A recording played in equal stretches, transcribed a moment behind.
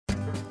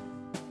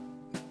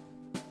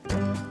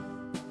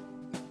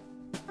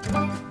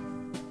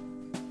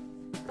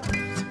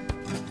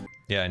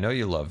Yeah, I know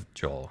you love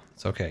Joel.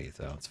 It's okay,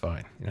 though. It's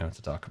fine. You don't have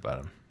to talk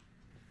about him.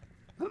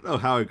 I don't know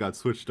how it got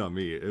switched on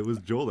me. It was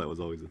Joel that was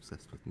always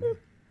obsessed with me.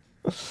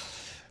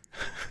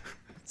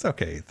 It's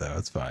okay, though.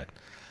 It's fine.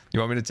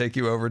 You want me to take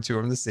you over to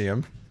him to see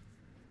him?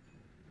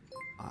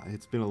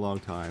 It's been a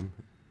long time.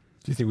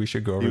 Do you think we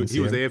should go over and see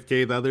him? He was him?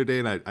 AFK the other day,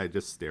 and I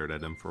just stared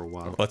at him for a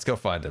while. Let's go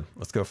find him.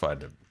 Let's go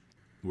find him.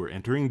 We're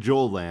entering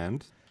Joel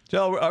land.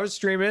 Joel, I was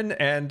streaming,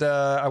 and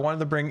I wanted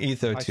to bring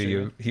Etho to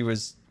you.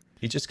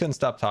 He just couldn't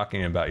stop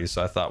talking about you,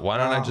 so I thought, why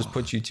don't I just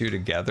put you two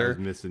together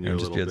and just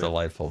be a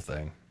delightful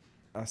thing.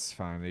 That's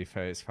fine,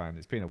 Etho. It's fine.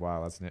 It's been a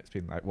while, hasn't it? It's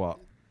been like, what?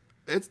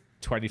 It's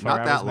 24 hours,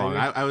 not that long.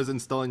 maybe? I was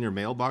installing your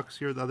mailbox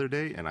here the other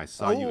day, and I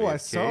saw you AFK. Oh, I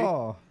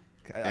saw.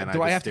 And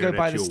Do I have to go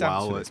buy the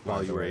stamps stamps for this,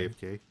 while you were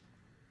AFK?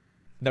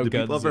 No Do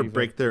guns people ever either.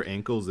 break their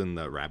ankles in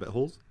the rabbit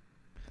holes?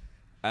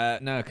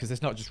 No, because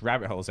there's not just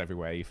rabbit holes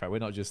everywhere, Etho. We're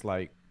not just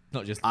like...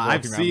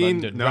 I've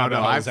seen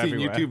I've seen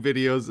everywhere. YouTube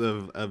videos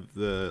of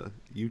the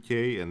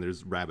UK, and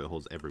there's rabbit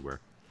holes everywhere.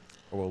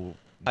 Well,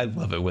 I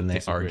love it when they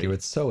argue.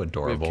 It's so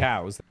adorable. With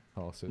cows,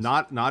 horses.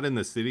 Not in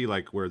the city,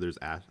 like where there's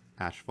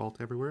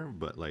asphalt everywhere,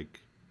 but like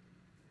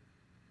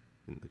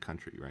in the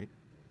country, right?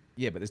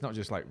 Yeah, but there's not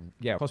just like...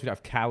 Yeah, of course we'd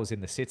have cows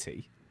in the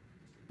city.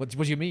 What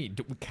do you mean?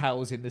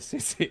 Cows in the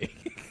city?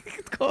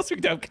 Of course we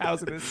don't have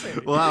cows in the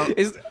city. Well,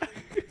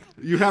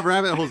 you have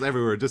rabbit holes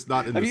everywhere, just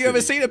not in the city. Have you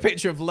ever seen a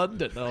picture of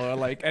London or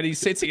like any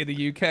city in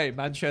the UK?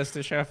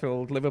 Manchester,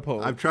 Sheffield,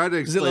 Liverpool. I'm trying to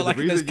explain like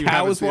the reason you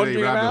haven't seen any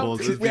rabbit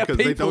holes is because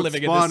they don't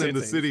spawn in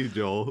the city,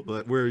 Joel.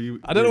 Where you?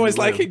 I don't know what it's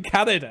like in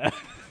Canada.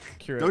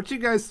 Don't you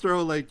guys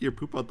throw like your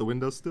poop out the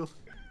window still?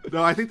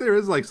 No, I think there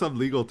is like some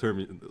legal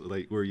term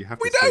like where you have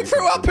to. We don't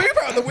throw our poop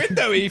out the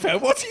window, Etho.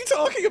 What are you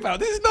talking about?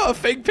 This is not a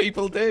thing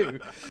people do.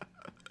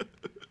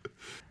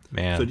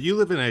 Man. So do you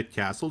live in a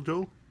castle,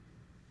 Joel?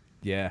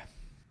 Yeah.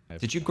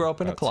 Did you grow up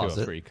in a closet?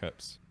 2 or 3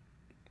 cups.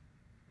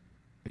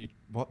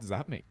 What does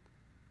that mean?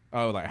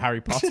 Oh, like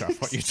Harry Potter. I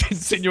thought you were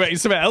insinuating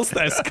something else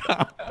there,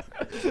 Scott.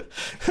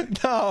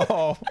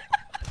 No.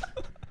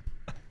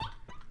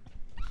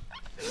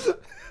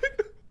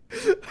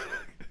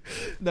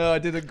 No, I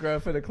didn't grow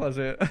up in a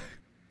closet.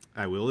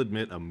 I will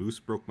admit, a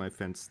moose broke my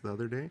fence the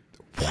other day.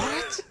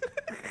 What?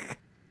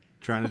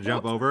 Trying to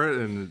jump over it,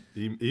 and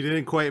he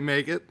didn't quite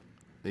make it.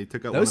 He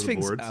took out one of the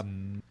boards.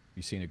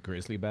 You seen a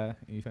grizzly bear,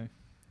 Etho?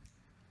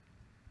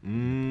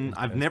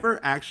 I've never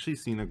actually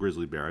seen a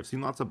grizzly bear. I've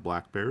seen lots of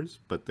black bears,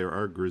 but there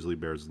are grizzly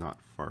bears not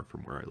far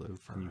from where I live.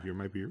 Can you hear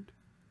my beard?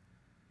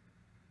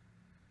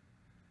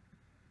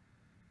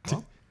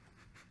 Well,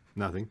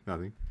 nothing.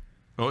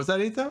 What was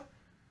that, Etho?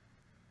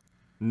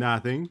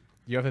 Nothing.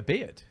 You have a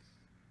beard?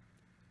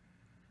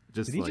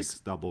 Just like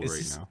stubble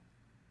right now.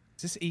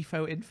 Is this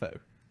Etho info?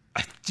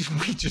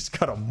 We just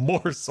got a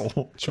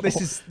morsel. Joel. This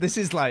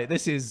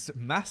is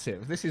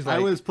massive. This is like... I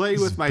was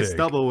playing with my big.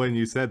 stubble when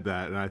you said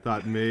that, and I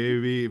thought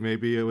maybe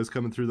it was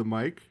coming through the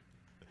mic.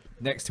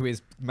 Next to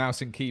his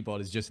mouse and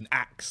keyboard is just an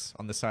axe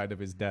on the side of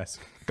his desk.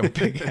 A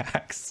big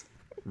axe.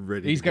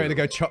 He's going to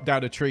go chop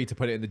down a tree to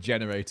put it in the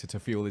generator to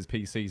fuel his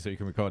PC so he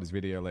can record his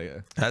video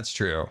later. That's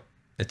true.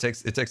 It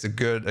takes a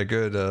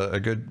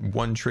good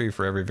one tree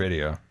for every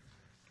video.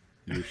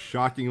 You're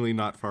shockingly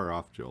not far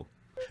off, Joel.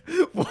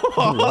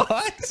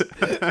 What?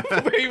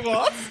 Wait,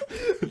 what?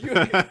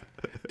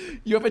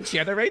 You have a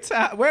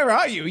generator? Where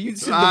are you? You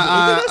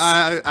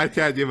I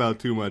can't give out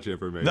too much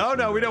information.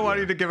 No, we don't want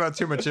you to give out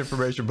too much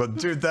information, but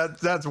dude,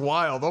 that's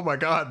wild. Oh my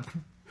god.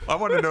 I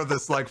want to know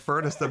this like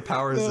furnace that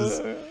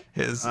powers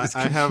his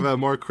I have a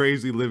more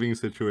crazy living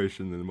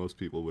situation than most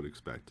people would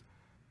expect.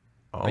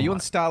 Oh are you on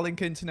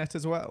Starlink internet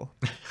as well?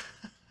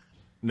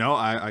 No,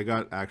 I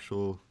got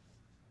actual.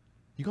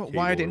 You got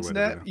wired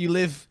internet? whatever. You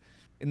live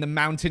in the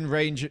mountain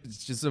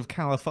ranges of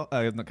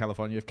California, not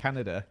California, of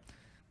Canada.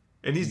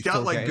 And he's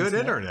got like good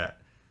internet.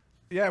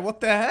 Yeah, what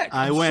the heck?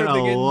 I went a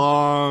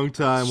long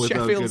time without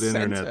Sheffield good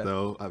internet Centre.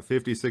 though.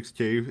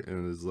 56K,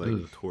 and it was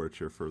like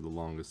torture for the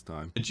longest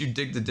time. Did you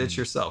dig the ditch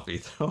yourself,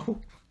 Etho?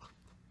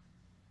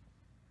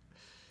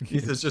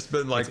 Etho's just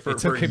been like It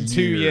took him 2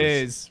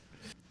 years.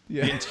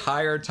 Yeah. The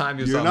entire time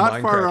he was You're on not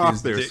Minecraft, far he off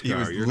was there, he was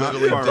Scar. You're not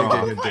literally far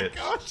digging off. a ditch.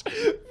 Gosh,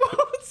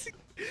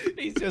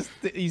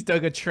 what? He's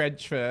dug a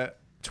trench for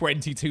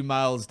 22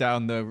 miles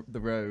down the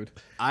road.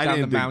 I down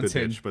didn't the dig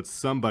mountain. the ditch, but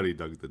somebody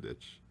dug the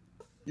ditch.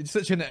 It's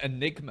such an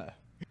enigma.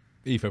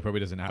 Etho probably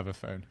doesn't have a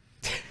phone.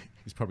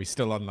 He's probably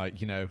still on, like,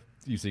 you know,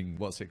 using,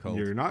 what's it called?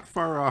 You're not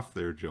far off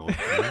there, Joel.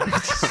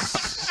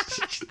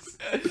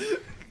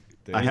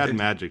 I had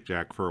Magic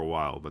Jack for a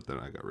while, but then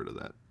I got rid of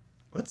that.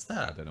 What's I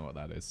that? don't know what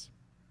that is.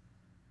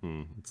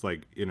 It's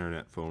like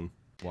internet phone.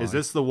 Why? Is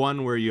this the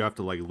one where you have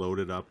to like load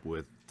it up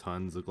with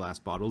tons of glass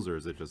bottles, or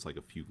is it just like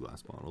a few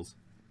glass bottles?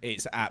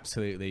 It's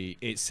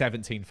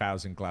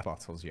 17,000 glass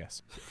bottles,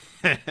 yes.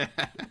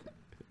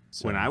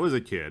 When I was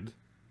a kid,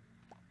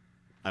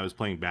 I was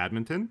playing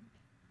badminton,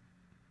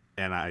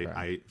 and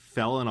I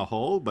fell in a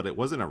hole, but it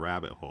wasn't a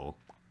rabbit hole.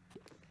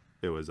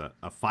 It was a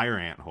fire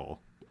ant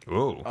hole.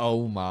 Oh.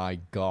 Oh my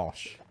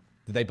gosh.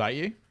 Did they bite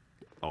you?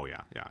 Oh,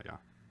 yeah.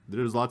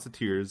 There was lots of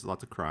tears,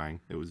 lots of crying.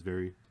 It was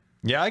very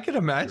Yeah, I could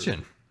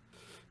imagine.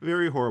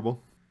 Very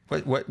horrible.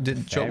 What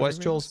did Joel? Why's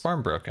Joel's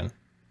farm broken?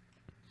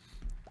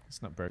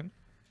 It's not broken.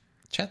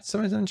 Chat.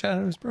 Somebody's in chat.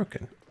 It was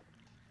broken.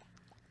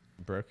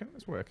 Broken?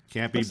 It's working.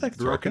 Can't be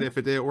broken if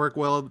it didn't work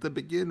well to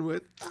begin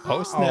with.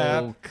 Oh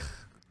snap! Oh,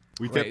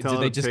 we kept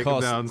telling him, take him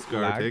down,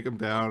 Scar. lag? Take him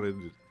down,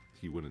 and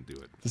he wouldn't do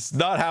it. This is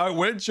not how it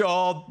went,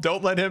 Joel.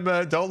 Don't let him.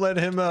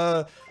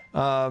 But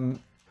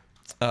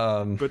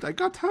I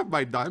got to have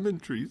my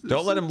diamond trees.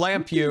 Don't let him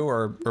lamp you,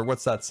 or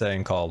what's that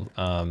saying called?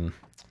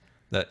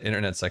 That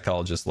internet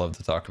psychologists love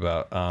to talk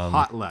about.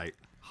 Hot light.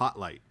 Hot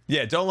light.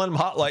 Yeah, don't let him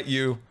hot light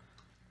you.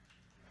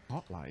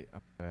 Hot light?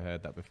 I've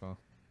heard that before.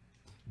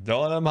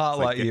 Don't let him hot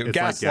light you.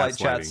 Gaslight,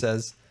 chat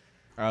says.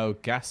 Oh,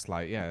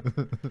 gaslight, yeah.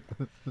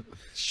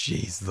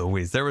 Jeez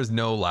Louise, there was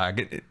no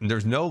lag.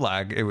 There's no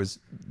lag. It was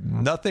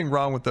nothing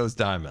wrong with those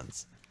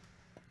diamonds.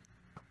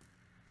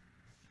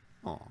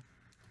 Oh.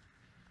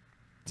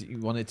 Do you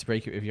want it to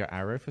break it with your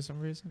arrow for some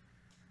reason?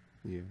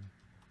 Yeah.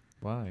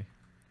 Why?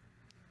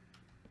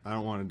 I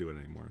don't want to do it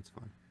anymore. It's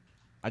fine.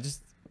 I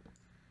just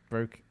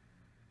broke.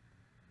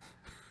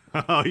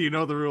 Oh, you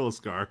know the rule,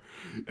 Scar.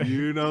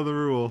 You know the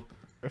rule.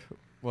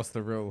 What's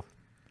the rule?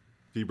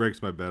 If he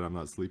breaks my bed, I'm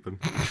not sleeping.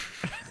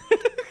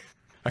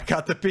 I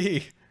got the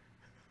bee.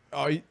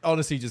 Oh,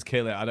 honestly, just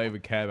kill it. I don't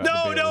even care about the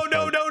bee. No,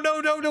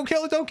 don't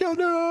kill it, don't kill it,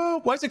 no.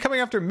 Why is it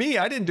coming after me?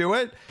 I didn't do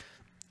it.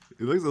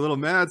 He looks a little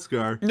mad,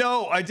 Scar.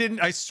 No, I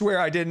didn't. I swear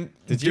I didn't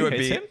do a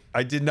bee. Him?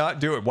 I did not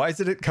do it. Why is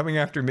it coming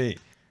after me?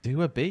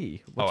 Do a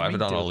bee? Oh, I have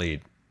it on a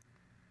lead.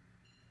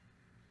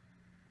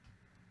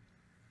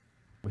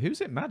 Well,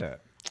 who's it mad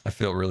at? I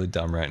feel really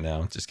dumb right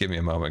now. Just give me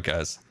a moment,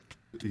 guys.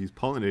 He's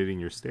pollinating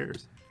your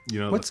stairs. You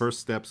know, the first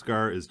step,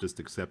 Scar, is just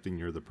accepting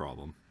you're the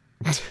problem.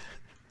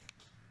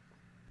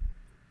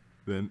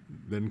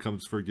 Then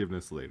comes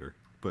forgiveness later.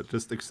 But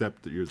just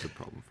accept that you're the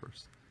problem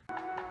first.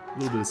 A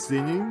little bit of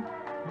singing.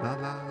 La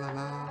la la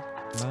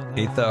la.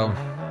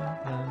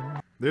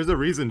 Etho. There's a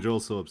reason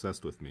Joel's so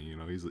obsessed with me. You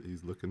know,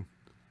 he's looking.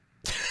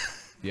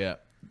 Yeah.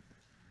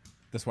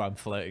 That's why I'm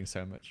flirting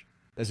so much.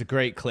 There's a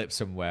great clip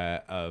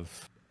somewhere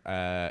of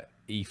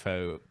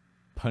etho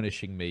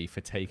punishing me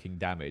for taking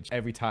damage.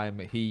 Every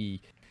time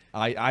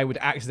I would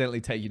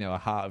accidentally take, a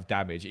heart of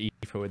damage,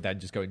 etho would then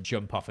just go and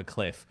jump off a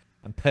cliff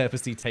and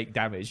purposely take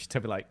damage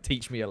to be like,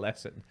 teach me a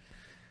lesson.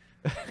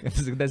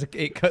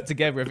 It cut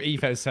together of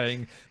etho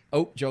saying,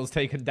 "Oh, Joel's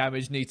taken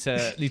damage. Need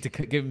to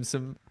give him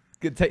some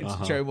good.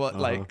 Show him what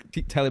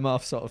tell him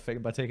off sort of thing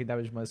by taking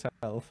damage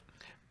myself."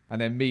 And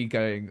then me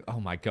going,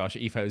 "Oh my gosh,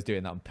 etho's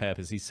doing that on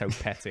purpose. He's so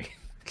petty."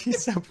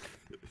 He's so.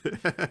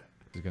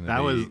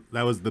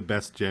 That was the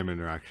best gem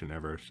interaction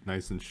ever.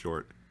 Nice and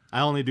short.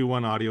 I only do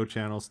one audio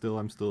channel still.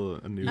 I'm still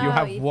a new. You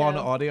have one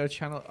audio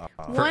channel?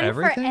 Oh. For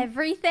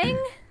everything?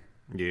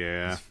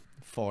 Yeah.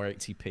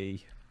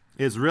 480p.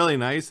 It's really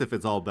nice if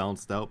it's all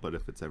balanced out, but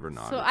if it's ever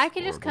not. So I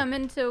could just come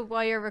into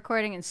while you're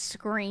recording and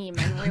scream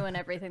and ruin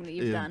everything that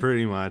you've done.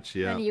 Pretty much,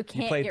 yeah. And you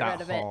can't get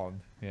rid of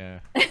horn. Yeah.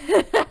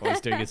 While he's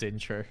doing his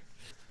intro.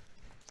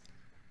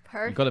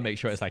 Perfect. You've got to make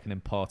sure it's like an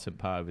important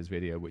part of his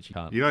video, which you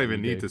can't. You don't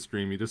even need to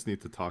stream. You just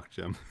need to talk,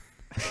 Gem.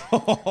 You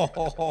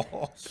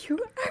are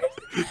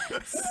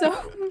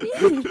so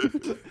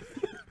mean.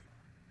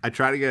 I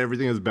try to get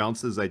everything as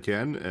balanced as I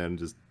can and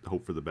just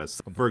hope for the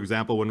best. For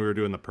example, when we were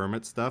doing the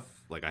permit stuff,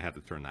 like I had to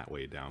turn that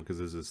way down because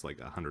there's just like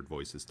 100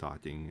 voices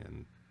talking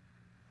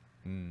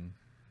and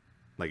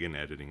like in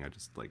editing, I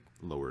just like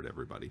lowered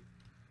everybody.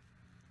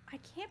 I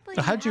can't believe.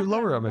 So how'd you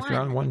lower them if you're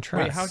on one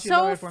track? Wait, how'd you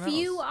lower so everyone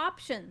few else?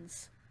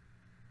 options.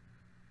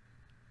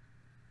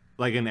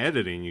 Like in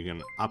editing, you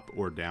can up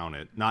or down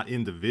it, not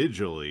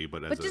individually,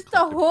 but as But just the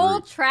whole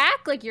group.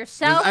 track, like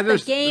yourself, I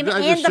just, the game, I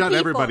and just the shut people,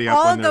 everybody up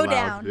all when they're go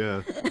loud.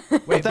 down. Yeah.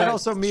 Wait, that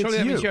also means surely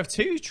that means you you have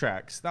 2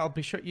 tracks. That'll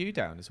be shut you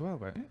down as well,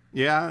 won't it?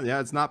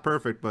 Yeah, it's not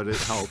perfect, but it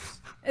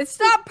helps. It's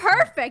not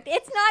perfect.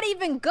 It's not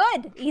even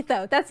good,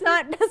 Etho. That's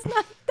not Do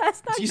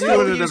you good. still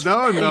wouldn't use have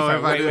known though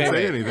if I wait, didn't say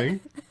wait. anything.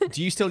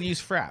 Do you still use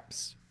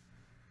fraps?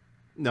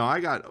 No, I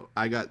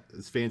got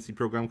this fancy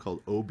program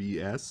called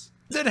OBS.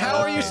 Then how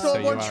are you still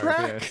on one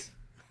track?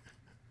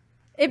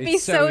 It'd be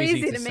It's so so easy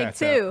easy to to make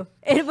set too.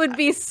 It would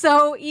be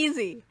so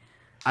easy.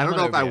 I don't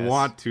know if I OBS.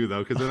 want to though,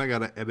 because then I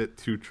gotta edit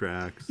 2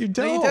 tracks. You No, you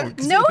don't. don't.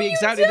 'Cause No, it'll be you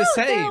exactly do. the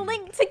same. They're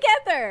linked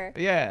together.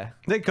 Yeah.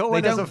 They go They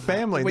in as a don't-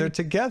 family. when- They're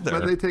together.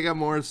 But they take up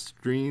more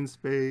screen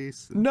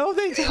space. No,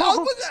 they How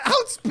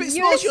don't.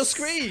 small's your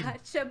screen?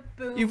 Such a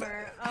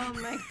boomer. Oh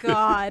my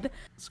god.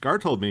 Scar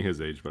told me his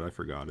age, but I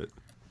forgot it.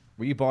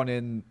 Were you born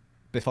in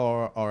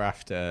before or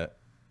after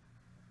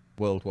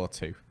World War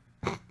II?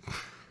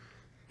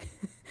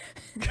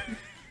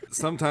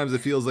 Sometimes it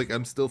feels like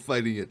I'm still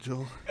fighting it,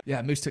 Joel.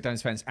 Yeah, Moose took down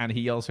his fence, and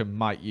he also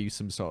might use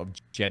some sort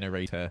of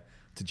generator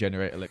to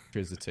generate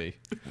electricity,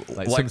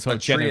 like some sort a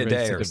of tree a generator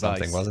day or device.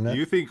 something, wasn't it?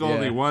 You think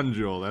only Yeah. one,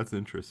 Joel? That's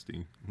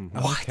interesting.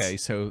 Okay,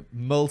 so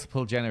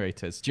multiple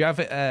generators. Do you have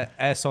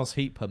air source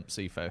heat pumps,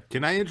 Etho?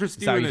 Can I interest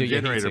Is you that how in you a do your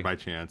generator heating? by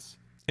chance?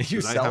 You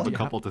 'Cause I sell have a them?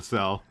 couple to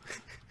sell.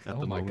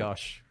 Oh my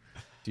gosh.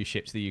 Do you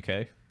ship to the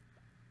UK?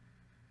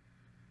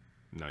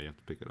 No, you have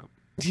to pick it up.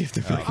 You have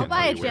to pick I'll it.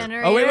 buy a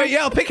generator. Oh wait,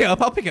 yeah, I'll pick it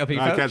up. I'll pick it up.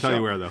 I can't tell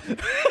you where though.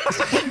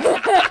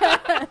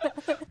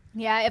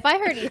 Yeah, if I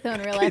heard etho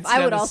in real life, It's I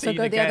would never also seen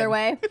go the again. other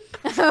way.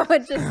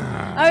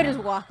 I would just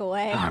walk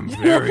away. I'm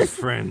very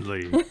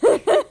friendly.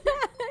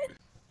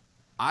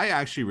 I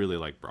actually really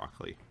like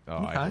broccoli. Oh,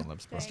 I don't love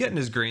He's spice. getting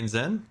his greens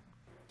in.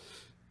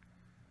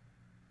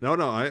 No,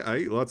 I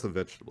eat lots of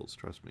vegetables.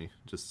 Trust me,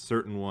 just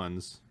certain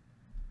ones.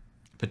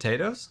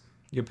 Potatoes?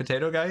 You a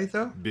potato guy,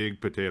 Etho? Big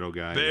potato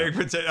guy. Big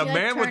yeah. potato. A You like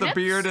man with a turnips?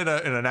 beard and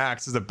an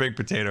axe is a big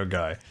potato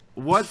guy.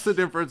 What's the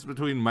difference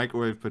between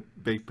microwave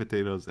baked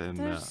potatoes and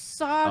They're oven?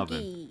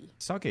 soggy.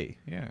 Soggy,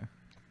 yeah.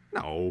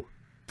 No.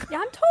 Yeah,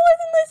 I'm taller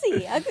than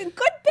Lizzie. A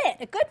good bit,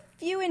 a good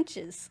few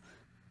inches.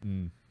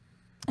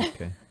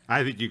 Okay.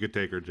 I think you could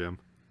take her, Jim.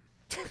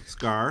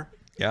 Scar,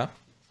 Yeah?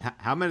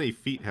 how many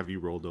feet have you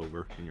rolled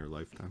over in your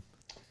lifetime?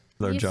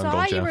 Their You jungle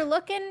saw gym. you were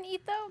looking,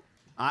 Etho?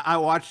 I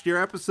watched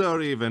your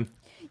episode even.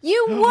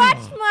 You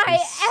watched my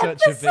Such a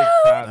big episode?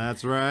 fan.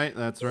 That's right.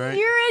 That's right.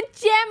 You're a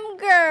gem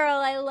girl.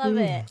 I love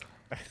it.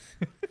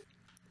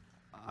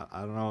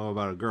 I don't know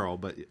about a girl,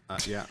 but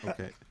yeah,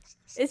 okay.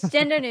 It's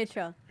gender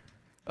neutral.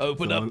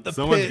 Open up the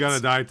Someone's pits. gonna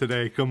die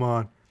today. Come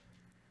on.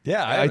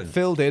 Yeah, I haven't-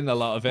 filled in a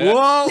lot of it.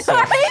 Whoa!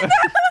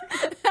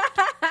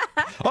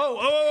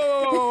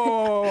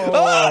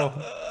 Oh!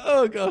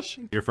 Oh gosh.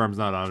 Your farm's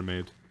not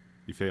automated.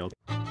 You failed.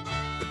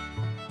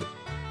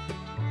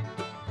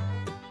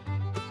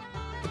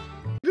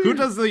 Who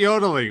does the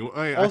yodeling?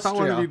 Wait, I thought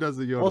one of you does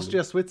the yodeling.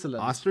 Austria,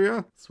 Switzerland.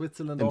 Austria?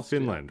 Switzerland, And Austria.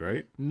 Finland,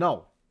 right?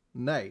 No.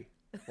 Nay.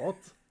 What?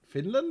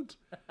 Finland?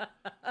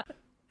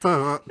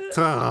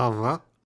 Tava.